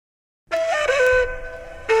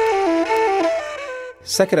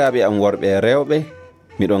Sakiraaɓe am worɓe e rewɓe,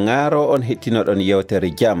 miɗo ŋaaro on hettinoɗon yewtere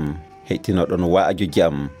jam, hettinoɗon wa'aju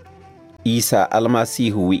jam. Isa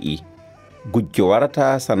almasihu wi'i, gujjo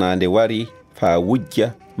warata sanande wari fa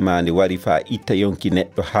wujja, mande wari fa itta yonki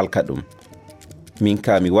neɗɗo halka ɗum. Min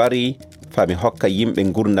ka mi wari fa mi hokka yimɓe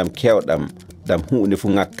gurdam kewɗam dam hunde fu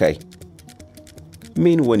ŋakkay.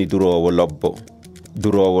 Min woni durowo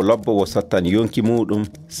lobbo wo sottan yonki muɗum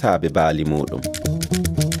saabe baali muɗum.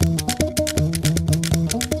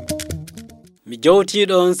 Mi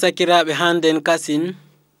jowtiɗon sakiraaɓe handen kasin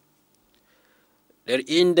nder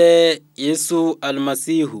inde Yesu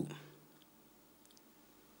almasihu.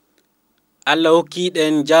 Allah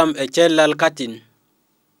hokkiɗen jam e cellal katin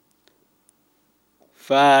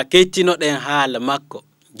fa kettinoɗen haala makko,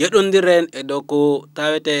 jeɗondiren e dow ko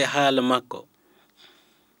tawete haala makko.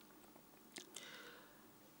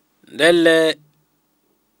 Ndelle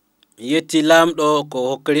yetti lamɗo ko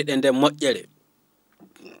hokkiriɗen nden moƴƴere.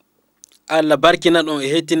 Allah barkina ɗon e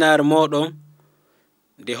hettinare moɗon,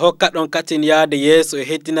 nde hokka ɗon katin yaade yeeso e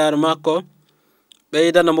hettinare makko,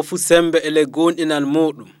 ɓeydana mo fu sembe e le gonɗinal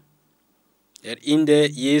muɗum nder inde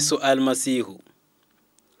Yesu almasihu.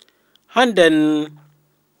 Handen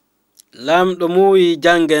lamɗo muwi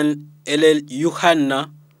jangen elel Yuhanna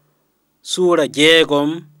sura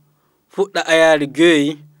 6 fuɗɗa ayare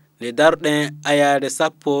 5 nde darɗen ayare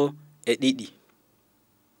 12.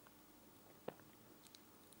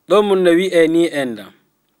 ɗon mun no wi'e ni enda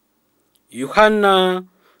Yuhanna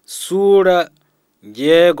sura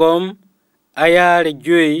 6 ayare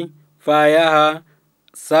 5 fa yaha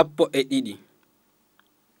 12.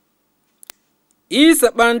 Isa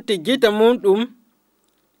ɓanti gita muɗum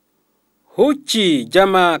hucci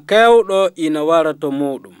jama kewɗo ina wara to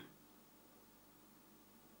muɗum.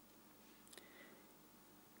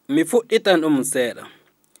 Mi fuɗɗitan ɗum seeɗa.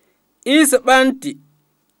 Isa ɓanti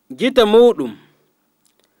gita muɗum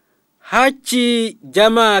hacci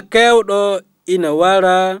jama kewɗo ina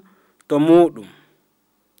wara to muɗum.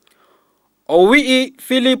 O wi'i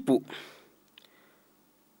Filipu,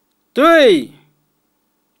 toy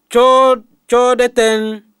coodeten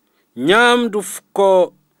nyamdu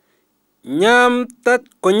ko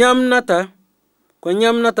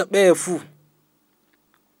nyamnata ɓe fu.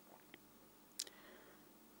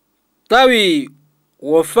 Tawi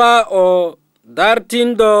wo fa o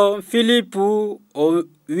dartindo Filipu o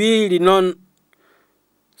wiiri non,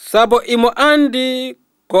 sabo imo andi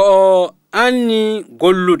ko o anni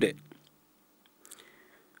gollude.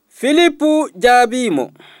 Filipu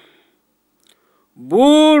jaabimo,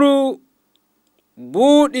 buuru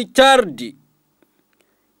buuɗi cardi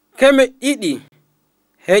 200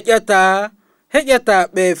 heƴata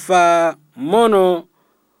ɓe fa mono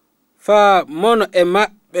e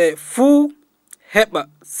maɓɓe fuu heɓa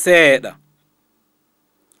seeɗa.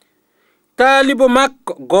 Taalibo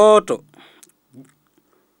makko gooto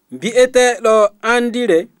bi'eteɗo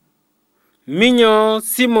andire minyo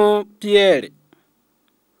Simon Pierre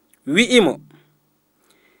wi'imo,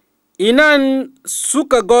 inan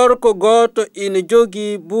suka gorko gooto ina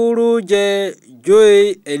jogi buuruje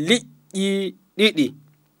 5 e liƴƴi 2.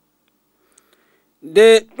 De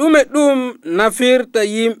ɗume ɗum nafirta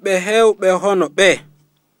yimɓe hewɓe hono ɓe?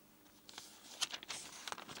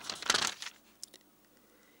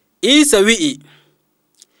 Isa wi'i,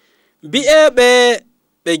 bi'eɓe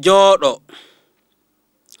ɓe jooɗo.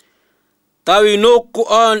 Tawi nokku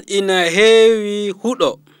on ina heewi huɗo.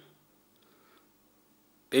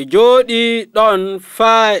 Ɓe jooɗi ɗon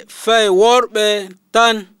fay worɓe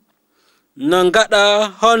tan no ngaɗa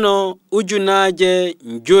hono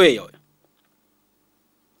 5,000.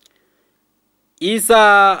 Isa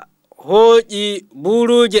hooƴi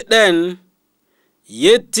buuruje ɗen,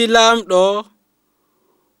 yetti lamɗo,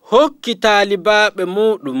 hokki taalibaɓe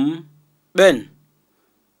muɗum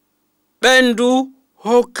ɓendu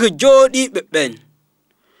hokki jooɗiɓe ɓen.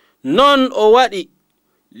 Non o waɗi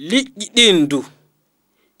liƴƴi ɗindu,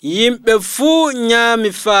 yimɓe fuu nyaami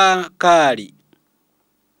faa kaari.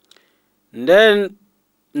 Nden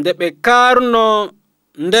nde ɓe kaarno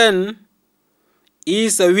nden,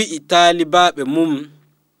 Isa wi'i taalibaɓe mum,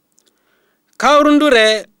 kawrundure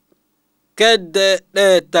kedde ɗe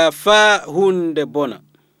ta faa hunde bona.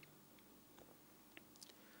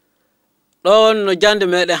 ɗon no jande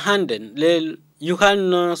meɗen handen lel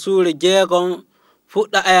Yuhanna sura 6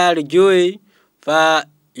 fuɗɗa ayare 5 fa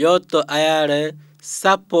yotto ayare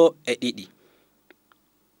 12.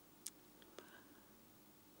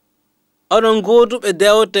 onon goduɓe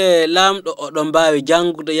dewte lamɗo oɗon mbawi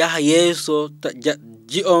jangude yaha yeeso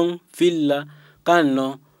ji'on filla kanno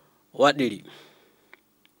waɗiri.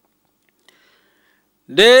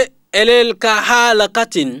 De elel ka haala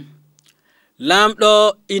katin lamɗo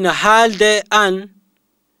ina haalde an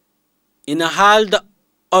ina haalda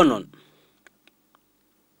onon.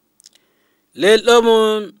 Lelɗo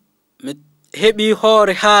mon mi heɓi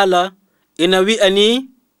hoore haala ina wi'a ni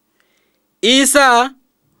Isa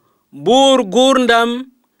buur gurdam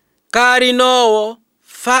kaarinowo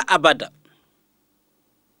fa abada.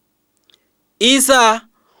 Isa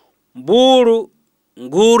buuru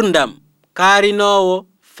gurdam kaarinowo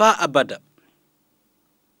fa abada.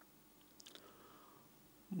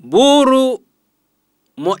 Buuru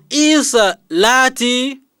mo Isa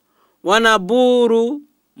laati wana buuru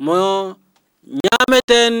mo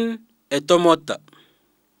nyameten e tomotta.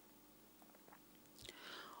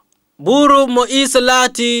 Buuru mo Isa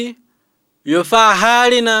laati yo fa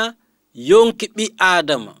haalina yonki ɓi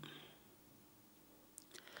Adama.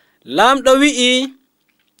 Lamɗo wi'i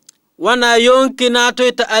wana yonki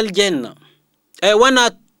natoyta aljanna. Wana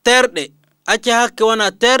terɗe acca hakke wana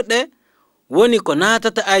terɗe woni ko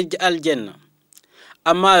natata aljanna.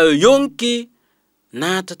 Amma yo yonki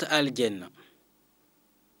natata aljanna.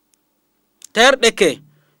 Terɗe ke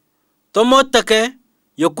to motta ke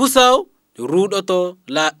yo kusaw ruɗoto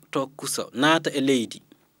to kusaw nata e leydi.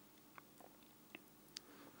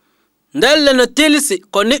 Ndelle no tilsi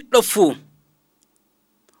ko neɗɗo fu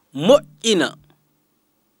moƴƴina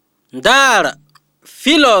ndaara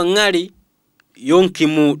filo ngari yonki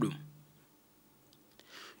muɗum.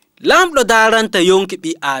 Lamɗo daranta yonki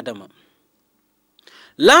ɓi Adama.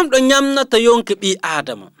 Lamɗo nyamnata yonki ɓi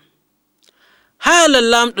Adama. Haala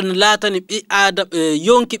lamɗo no laatani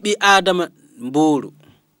yonki ɓi Adama mburu.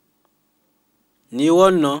 Ni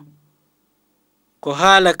wonno ko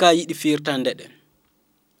haala ka yiɗi firtande ɗen.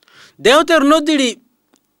 Dewtere noddiri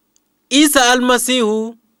Isa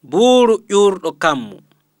almasihu buuru ƴurɗo kammu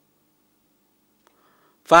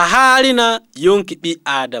fa haalina yonki ɓi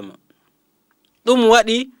Adama. Ɗum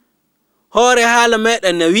waɗi hoore haala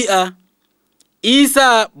meɗen ne wi'a Isa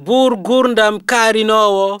buur gurdam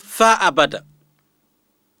kaarinowo fa abada.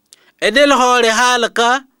 E del hoore haala ka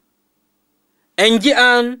en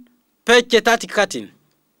ji'an pecce tati katin.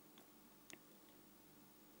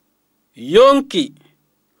 Yonki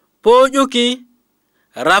poƴuki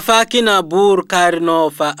rafakina buur kaarinowo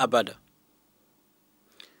fa abada.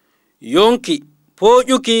 Yonki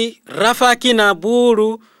poƴuki rafakina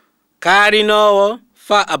buuru kaarinowo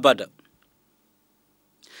fa abada.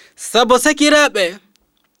 Sabo sakiraɓe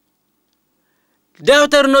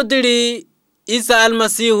dewtere noddiri Isa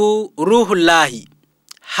almasihu ruhullahi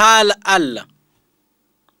haala Allah.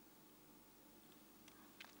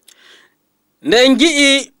 Nden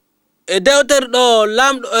ji'i e dewtere ɗo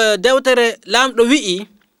dewtere lamɗo wi'i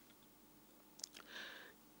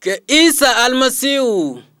ke Isa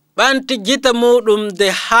almasihu ɓanti jita muɗum de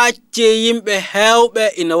hacce yimɓe hewɓe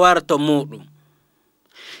ina warta muɗum.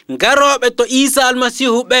 Garoɓe to Isa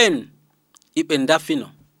almasihu ɓen iɓe ndafino.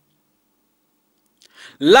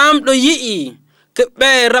 Lamɗo yi'i ke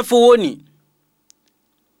ɓe rafo woni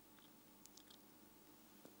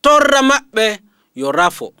torra maɓɓe yo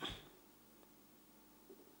rafo.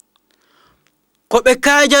 Ko ɓe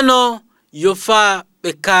kaajano yo fa ɓe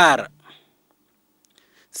kaara.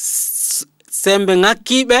 Sembe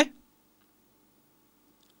ŋakkiɓe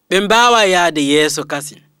ɓe mbawa yaade yeeso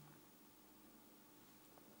kasi.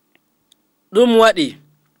 Ɗum waɗi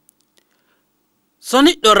so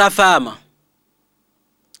neɗɗo rafama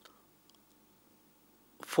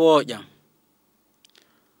fooƴam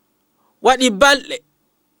waɗi balɗe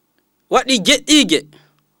waɗi jeɗɗiige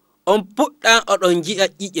on puɗɗan oɗon ji'a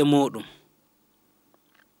ƴiƴe muɗum.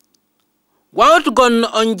 Wawtugon no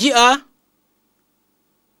on ji'a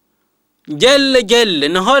jelle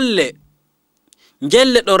no holle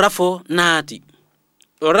jelle ɗo rafo naati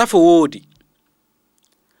ɗo rafo woodi.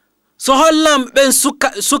 So hollama ɓen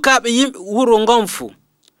sukaɓe yimɓe wuro ngon fu,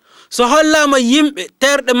 so hollama yimɓe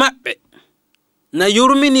terɗe maɓɓe na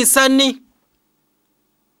yurmini sanni,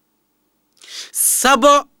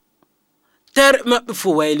 sabo terɗe maɓɓe fu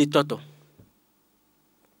waylitoto.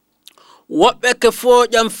 Woɓɓe ke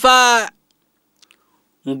fooƴam faa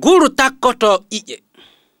nguru takkoto ƴiƴe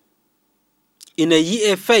ina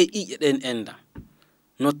yi'e fay ƴiƴe ɗen enda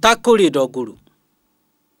no takkori dow guru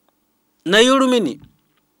na yurmini.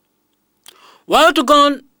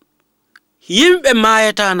 Wawtugon yimɓe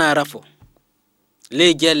mayata na rafo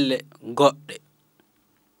ley jelle goɗɗe.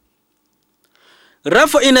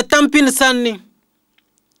 Rafo ina tampini sanni.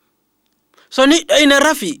 So neɗɗo ina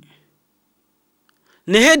rafi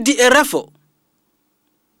ne heddi e rafo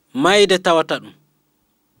mayde tawata ɗum.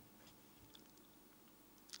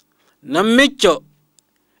 Nan micco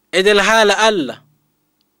e del haala Allah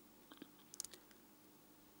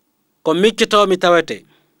ko miccotomi tawete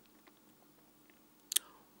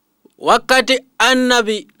wakkati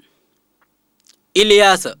annabi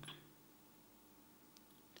Iliyasa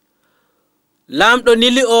lamɗo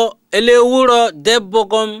nili o ele wuro debbo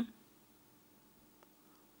gom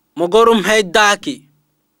mo gorum heddaki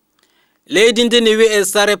leydi ndini wi'e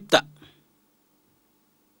Sarepta.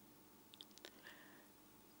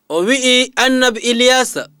 O wi'i annabi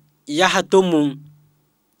Iliyasa yaha to mum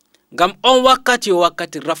ngam on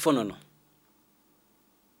wakkati rafonono.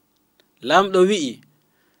 Lamɗo wi'i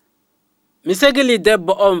mi segili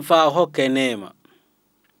debbo on fa hokke nema.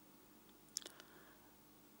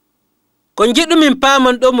 Ko jiɗumin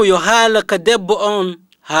paaman ɗo mo yo haala ka debbo on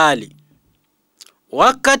haali.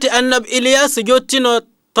 Wakkati annabi Iliyasa jottino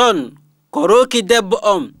ton ko roki debbo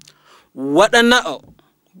on waɗana o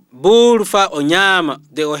buuru fa o ñaama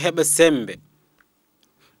de o heɓa sembe.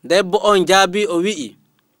 Debbo on jaabi o wi'i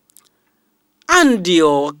andi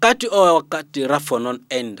o wakkati rafonon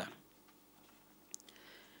enda.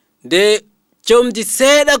 De comdi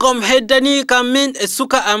seeɗa kom heddani kam min e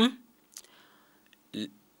suka am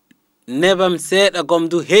nebam seeɗa gom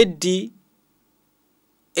du heddi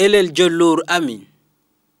elel jolluru amin.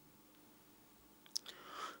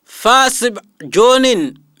 Fasib jonin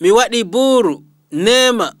mi waɗi buuru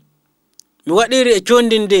nema mi waɗiri e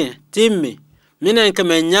condi ndi timmi minen ka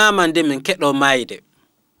min ñamande min keɗo mayde.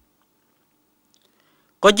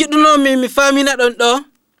 Ko jiɗunomi mi famina ɗon ɗo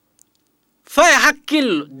fay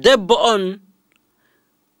hakkillo debbo on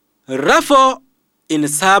rafo ina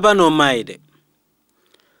sabano mayde.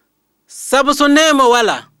 Sabu so nema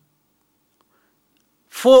wala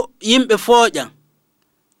fo yimɓe fooƴan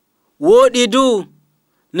woɗi du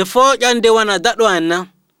ne fooƴande wana daɗo an nan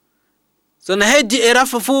so na heddi e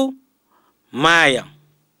rafa fu maya.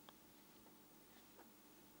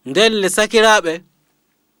 Ndelle sakiraɓe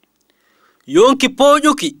yonki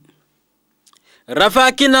pooƴuki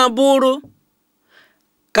rafakina buuru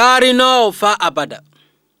karinowo fa abada.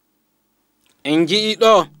 En ji'i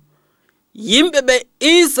ɗo yimɓe ɓe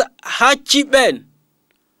Isa hacci ɓen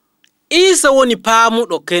Isa woni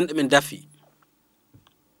paamuɗo kenɗo ɓe dafi.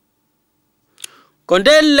 Ko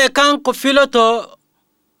ndelle kanko filoto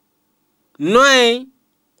noye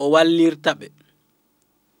o wallirta ɓe.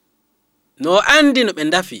 No o andi no ɓe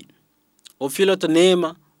dafi o filoto nema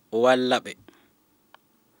o walla ɓe.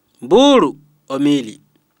 Buuru o miili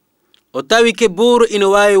o tawi ke buuru ina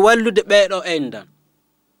wawi wallude ɓeɗo endan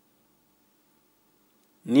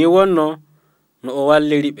ni wonno no o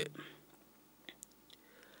walliri ɓe.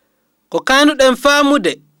 Ko kanuɗen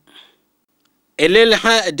faamude e lel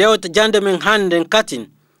dewta jande men handen katin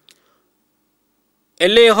e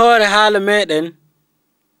ley hoore haala meɗen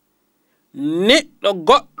neɗɗo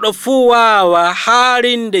goɗɗo fu wawa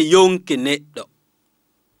haarinde yonki neɗɗo.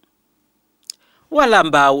 Wala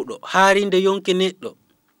mbawuɗo haarinde yonki neɗɗo.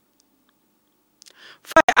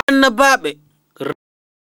 Fay annabaɓe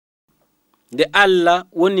nde Allah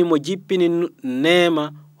woni mo jippini nema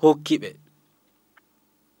hokkiɓe.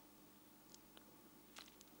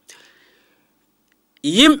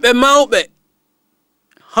 Yimɓe mawɓe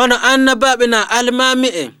hono annabaɓe na almami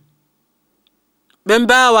en ɓe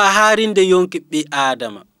mbawa haarinde yonki ɓi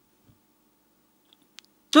Adama.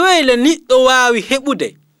 Toyle niɗɗo wawi heɓude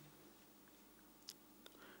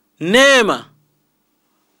nema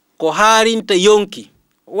ko haarinta yonki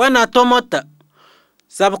wana tomotta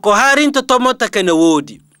sabu ko haarinta tomotta kene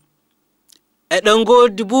woodi. Eɗen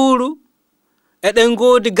godi buuru eɗen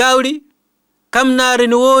godi gawri kamnare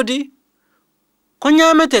no woodi ko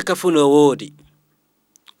ñamete ka fu no woodi.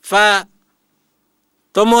 Fa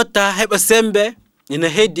tomotta heɓa sembe ina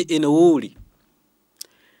heddi ina wuuri.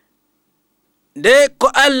 Nde ko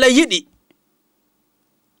Allah yiɗi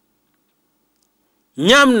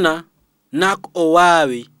ñamna na ko o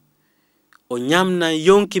wawi o ñamna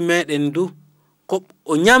yonki meɗen du ko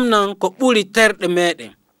o ñamnan ko ɓuri terɗe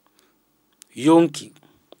meɗen yonki.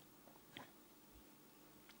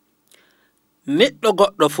 Neɗɗo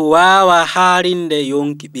goɗɗo fu wawa haarinde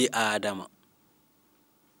yonki ɓi Adama.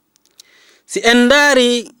 Si en ndaari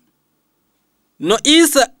no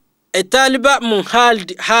Isa e taliba mum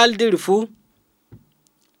haaldiri fu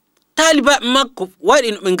taliba makko waɗi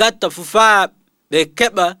no ɓe gatta fu faa ɓe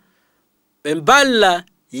keɓa ɓe balla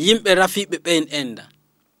yimɓe rafiɓe ɓen enda.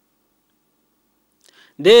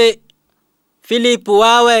 De Philippe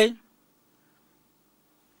waway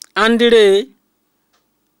andire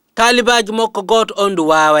talibaji makko goto on du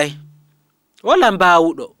waway wala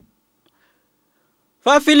mbawuɗo.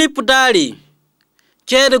 Fa Philippe daari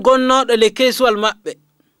ceede gonnoɗo le kesuwal maɓɓe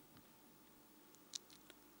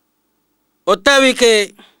o tawi ke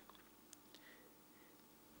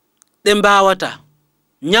ɗe mbawata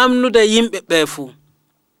ñamnude yimɓe ɓe fu.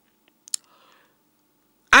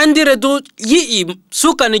 andire du yi'i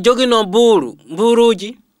suka ni jogino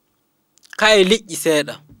buruji kay liƴƴi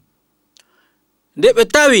seeɗa. Nde ɓe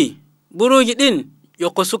tawi buruji ɗin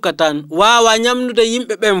yoko suka tan wawa nyamnude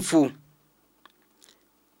yimɓe ɓen fuu.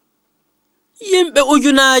 Yimɓe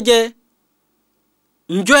ujunaje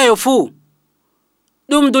 5 fuu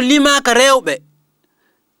ɗum du limaka rewɓe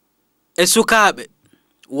e sukaɓe,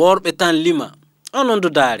 worɓe tan lima onon du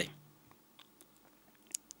daare.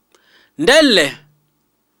 Ndelle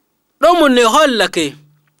ɗomu ne hollake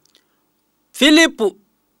Filipu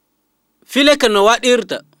fileke no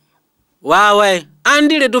waɗirta waway,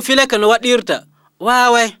 andire du fileke no waɗirta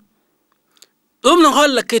waway. Ɗum no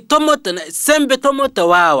hollake tomota sembe tomota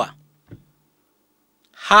wawa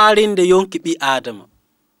haalinde yonki ɓi Adama,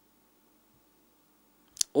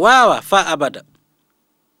 wawa fa abada.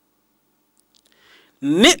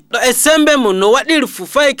 Neɗɗo e sembe mum no waɗiri fu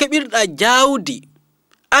fay keɓirɗa jawdi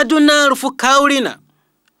adunaru fu kawrina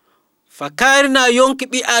fa karina yonki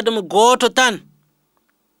ɓi Adama goto tan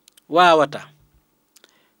wawata.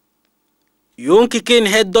 Yonki kin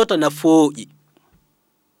heddota na fooƴi,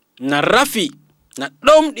 na rafi, na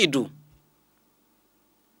ɗomɗi du.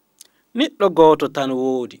 Neɗɗo goto tan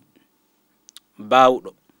woodi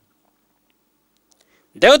bawɗo.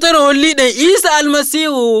 Dewtere holliɗen Isa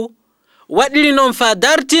almasihu waɗiri noon fa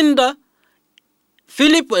dartinda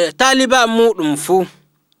Filipu e taliba muɗum fuu.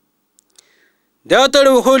 Dewtere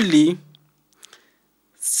holli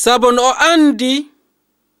sabu no o andi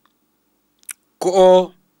ko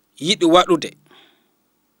o yiɗi waɗude.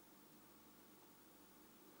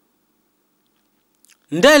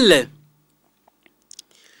 Ndelle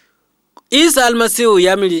Isa almasihu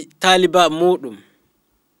yamiri taliba muɗum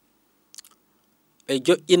ɓe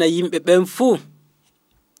joƴƴina yimɓe ɓen fuu.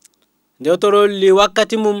 Dewtere holli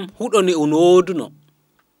wakkati mum huɗoni o nooduno.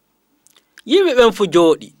 Yimɓe ɓen fu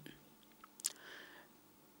jooɗi.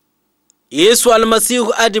 Yesu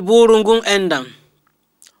almasihu adi buuru ngun endan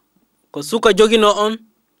ko suka jogino on,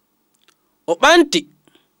 o ɓanti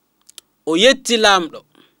o yetti lamɗo.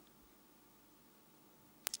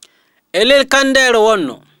 Elel kandere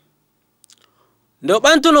wonno. Nde o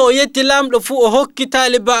ɓantuno o yetti lamɗo fu o hokki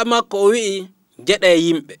taliba makko o wi'i jeɗa e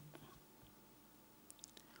yimɓe.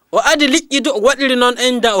 O adi liƴƴi du o waɗiri noon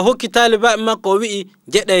enda o hokki taliba makko o wi'i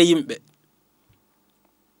jeɗa e yimɓe.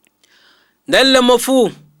 Ndelle mo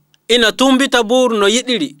fu ina tumbita buuru no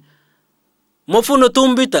yiɗiri. Mo fu no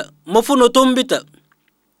tumbita.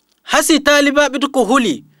 Hasi talibaɓe du ko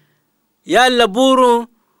huli yalla buuru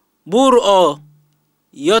o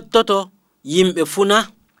yottoto yimɓe fu na,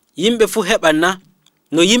 yimɓe fu heɓan na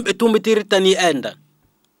no yimɓe tumbitirta ni enda.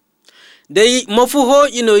 De mo fu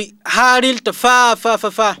hoƴi no haarilta fa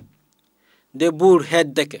de buuru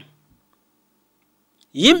heddake.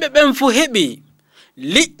 Yimɓe ɓen fu heɓi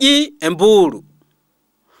liƴƴi e buuru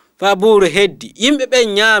fa buuru heddi. Yimɓe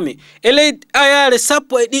ɓen ñaami e ley ayare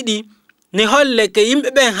 12 ni holle ke yimɓe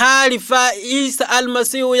ɓen haari fa Isa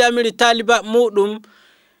almasihu yamiri taliba muɗum.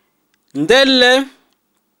 Ndelle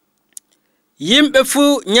yimɓe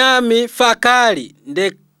fu ñaami fa kaari.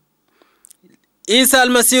 Nde Isa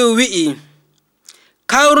almasihu wi'i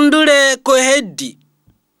kawrundure ko heddi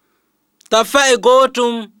tafa e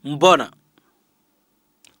gotum mbona.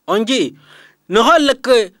 On ji no holle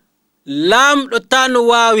ke lamɗo tan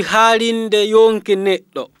wawi haalinde yonki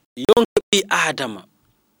neɗɗo, yonki ɓi Adama.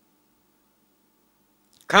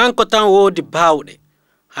 Kanko tan woodi bawɗe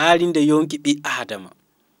haalinde yonki ɓi Adama.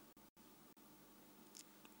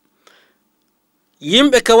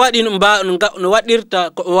 Yimɓe ka waɗi no waɗirta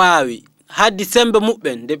ko waawi haddi sembe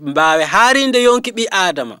muɓɓen nde mbaawe haarinde yonki ɓi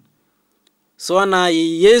Adama. So wona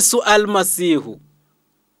Yesu almasihu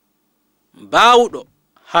bawɗo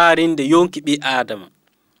haarinde yonki ɓi Adama.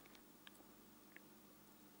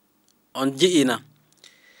 On ji'ina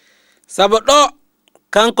sabu ɗo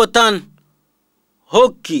kanko tan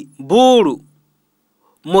hokki buuru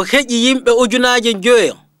mo heƴi yimɓe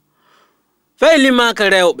 5,000 fay limaka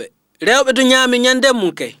rewɓe du ñaami nyande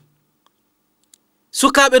mum kay.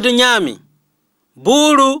 Sukaɓe du ñaami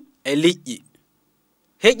buuru e liƴƴi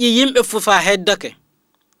heƴi yimɓe fu fa heddake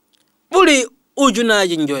ɓuri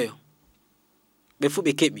 5,000 ɓe fu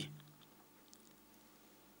ɓe keɓi.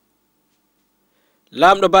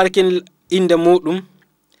 Lamɗo barkin inde muɗum,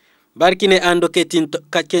 barkine ando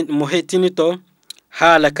mo hettinito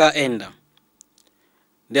haala ka enda.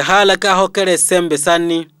 Nde haala ka hokkere sembe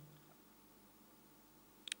sanni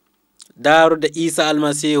daarude Isa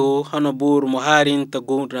almasihu hono buuru mo haarinta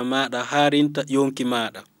gurdam maɗa, haarinta yonki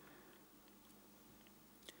maɗa.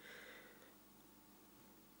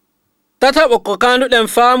 Tataɓo ko kanduɗen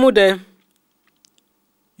faamude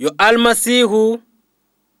yo almasihu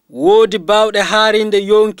woodi bawɗe haarinde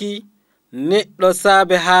yonki neɗɗo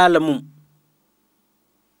saabe haala mum.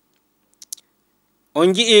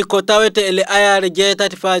 On ji'i ko tawete e le ayaare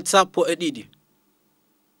 8-12.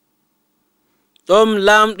 ɗom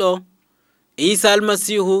laamɗo Isa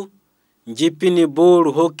almasihu jippini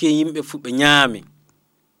booru hokki yimɓe fu ɓe ñaami.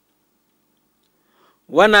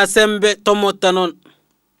 Wana sembe tomotta non,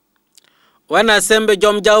 wana sembe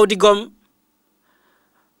jom jawdi gom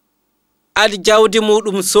adi jawdi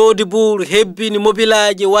muɗum soodi buuru hebbini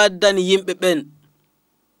mobilaaji waddani yimɓe ɓen.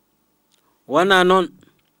 Wana non,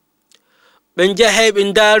 ɓe njahay ɓe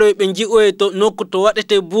ndaaroy ɓe nji'oy to nokku to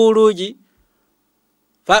waɗete buuruji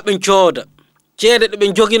faa ɓe cooda ceede ɗe ɓe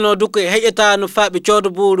jogino duko e heƴetano faa ɓe cooda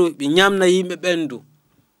buuru ɓe ñamna yimɓe ɓendu.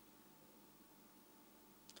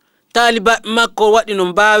 Taalibaɓe makko waɗi no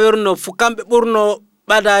mbawirno fu kamɓe ɓurno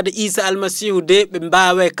ɓadade Isa almasihu de ɓe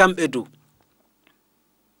mbawe kamɓe du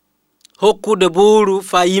hokkude buuru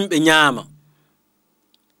faa yimɓe ñaama.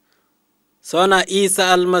 Sona Isa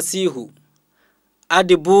almasihu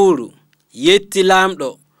adi buuru yetti laamɗo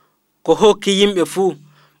ko hokki yimɓe fu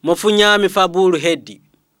mo fu ñaami faa buuru heddi.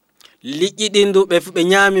 Liƴƴi ɗindu ɓe fu ɓe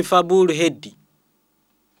ñaami faa buuru heddi.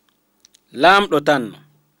 Laamɗo tan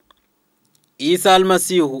Isa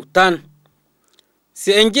almasihu tan.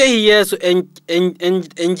 Si en jehi yeeso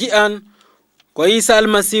en ji'an ko Isa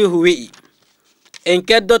almasihu wi'i. En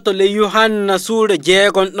keddoto le Yohanna suura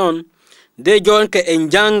 6 ɗon de jonke en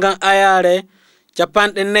jangan ayaare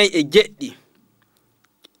 4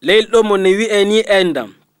 leyl ɗo mo ne wi'e ni endam.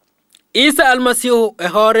 Isa almasihu e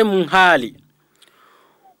hoore mum haali,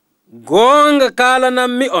 goonga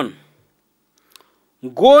kalanam mi on,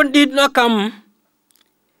 gonɗinɗo kam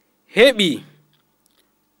heɓi,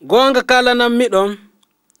 goonga kalanam mi ɗon,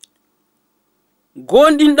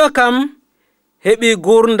 gonɗinɗo kam heɓi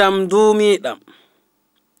gurdam duumiɗam.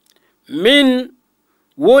 Min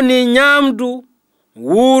woni ñamdu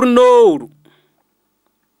wurnowru.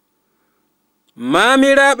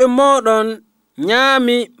 Maamiraɓe moɗon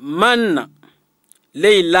ñaami manna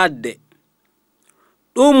ley ladde.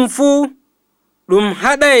 Ɗum fuu ɗum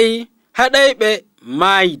haɗayɓe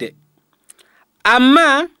maayde. Amma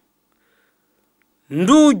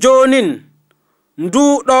ndu jonin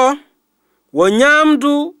nduɗo wo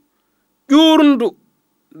ñamdu ƴurndu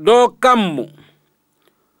dow kammu.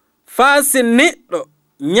 Faa si neɗɗo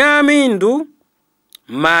ñaamindu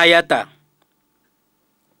maayata.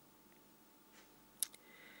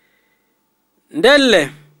 Ndelle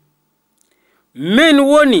min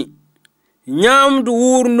woni ñamdu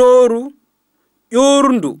wurnooru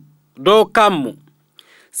ƴurndu dow kammu.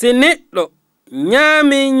 Si neɗɗo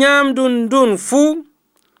ñaami ñamdu ndun fuu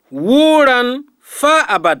wuuran faa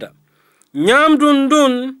abada. Ñamdu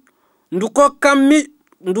ndun ndu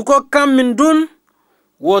kokkammi ndun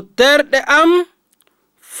wo terɗe am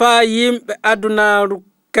faa yimɓe adunaaru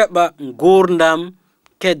keɓa gurdam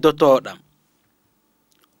keddotoɗam.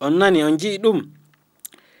 On nani, on ji'i ɗum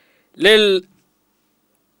lel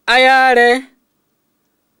ayaare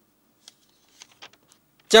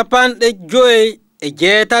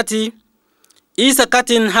 58. Isa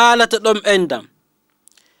katin haalata ɗom endam.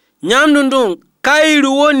 Ñamdu ndun kayru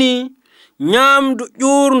woni ñamdu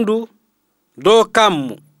ƴurndu dow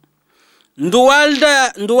kammu. Ndu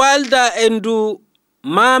walda e ndu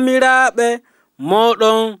maamiraɓe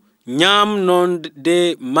moɗon ñamnon de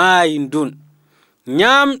maayi ndun.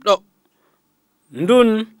 Ñamɗo ndun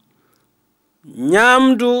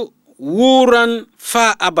ñamdu wuuran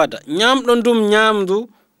faa abada. Ñamɗo ndum ñamdu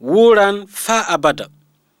wuuran faa abada.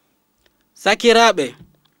 Sakiraaɓe,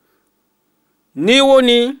 ni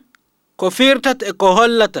woni ko firtata e ko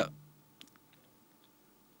hollata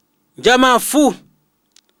jama fuu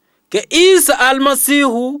ke Isa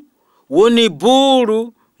almasihu woni buuru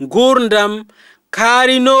gurdam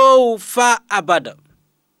kaarinowu faa abada.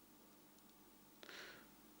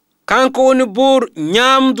 Kanko woni buuru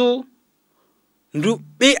ñamdu ndu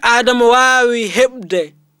ɓi Adama waawi heɓde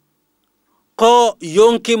ko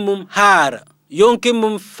yonki mum haara, yonki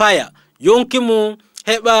mum faya, yonki mum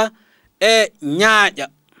heɓa e ñaaƴa.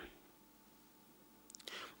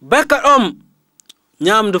 Baka ɗom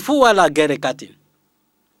ñamdu fuu wala gere katin.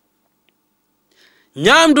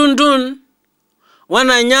 Ñamdu ndun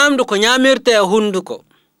wana ñamdu ko ñamirte e hunduko.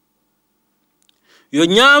 Yo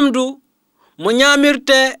ñamdu mo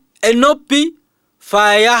ñamirte e noppi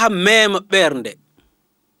faa yaha meema ɓernde.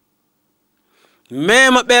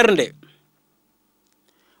 Meema ɓernde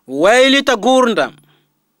waylita gurdam,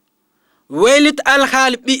 waylita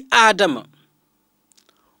alhaali ɓi Adama.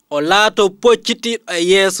 O laato poccitiɗo e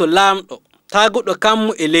yeeso laamɗo taguɗo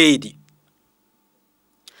kammu e leydi.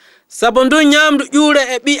 Sabu ndu ñamdu ƴuure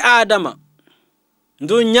e ɓi Adama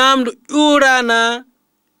ndu ñamdu ƴurana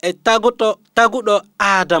e taguɗo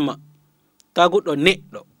adama taguɗo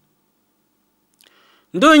neɗɗo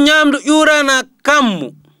ndu ñamdu ƴurana kammu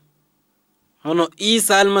hono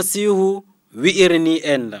Isa almasihu wi'irni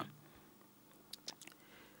enda.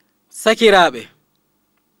 Sakiraɓe,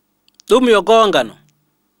 ɗum yo gongano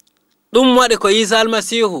ɗum waɗi ko Isa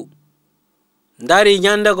almasihu dari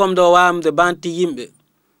ñandegom do wamde banti yimɓe,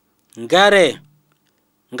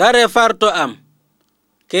 ngare farto am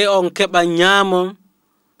ke on keɓa ñamon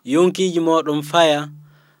yonkiji moɗon faya,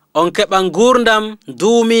 on keɓa gurdam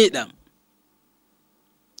duumiɗam.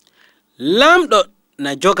 Lamɗo na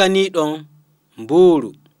joganiɗon mburu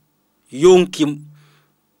yonki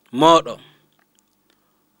moɗon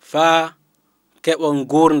fa keɓon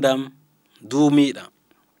gurdam duumiɗam,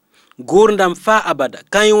 gurdam fa abada.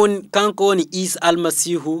 Kanko woni Isa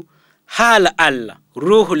almasihu, haala Allah,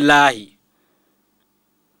 ruhullahi.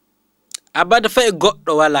 Abada fa e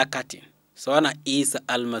goɗɗo wala kati so wana Isa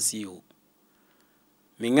almasihu.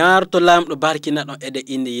 Mi ngarto lamɗo barkina ɗon ede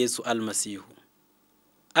inde Yesu almasihu.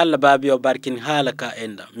 Allah baabi yo barkin haala ka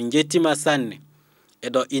enda. Min jettima sanne e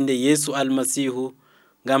do inde Yesu almasihu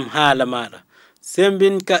ngam haala maɗa.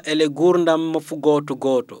 Sembinka ele gurdam mo fu goto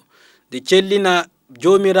goto. De cellina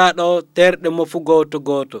jomiraɗo terɗe mo fu goto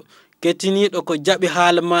goto. Kettiniɗo ko jaɓi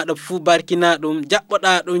haala maɗa fu barkina ɗum,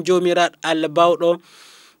 jaɓɓoɗa ɗum jomiraɗo Allah bawɗo.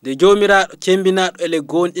 De jomiraɗo cembinaɗo ele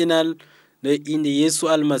gonɗinal de inde Yesu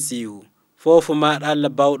almasihu. Fofo maɗa Allah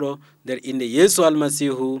bawɗo nder inde Yesu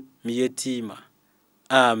almasihu mi yettima.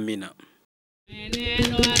 Amina.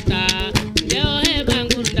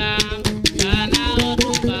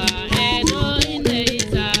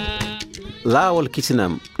 Laawol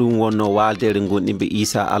kitinam ɗum wonno waldere gonɗinɓe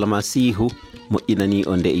Isa almasihu moƴƴinani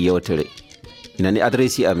on nde e yewtere. Inani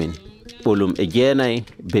adresi amin ɓolum e jeenayi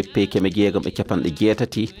beppe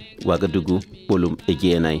 680 Wagadugu ɓolum e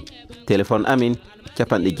jeenayi. Téléphone amin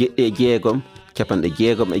 96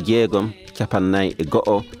 66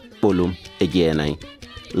 51 ɓolum e jeenayi.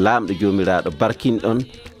 Lamɗo jomiraɗo barkinɗon,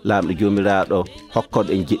 lamɗo jomiraɗo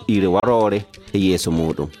hokkoɗo en jeɗɗire warore e yeeso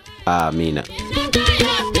muɗum. Amina.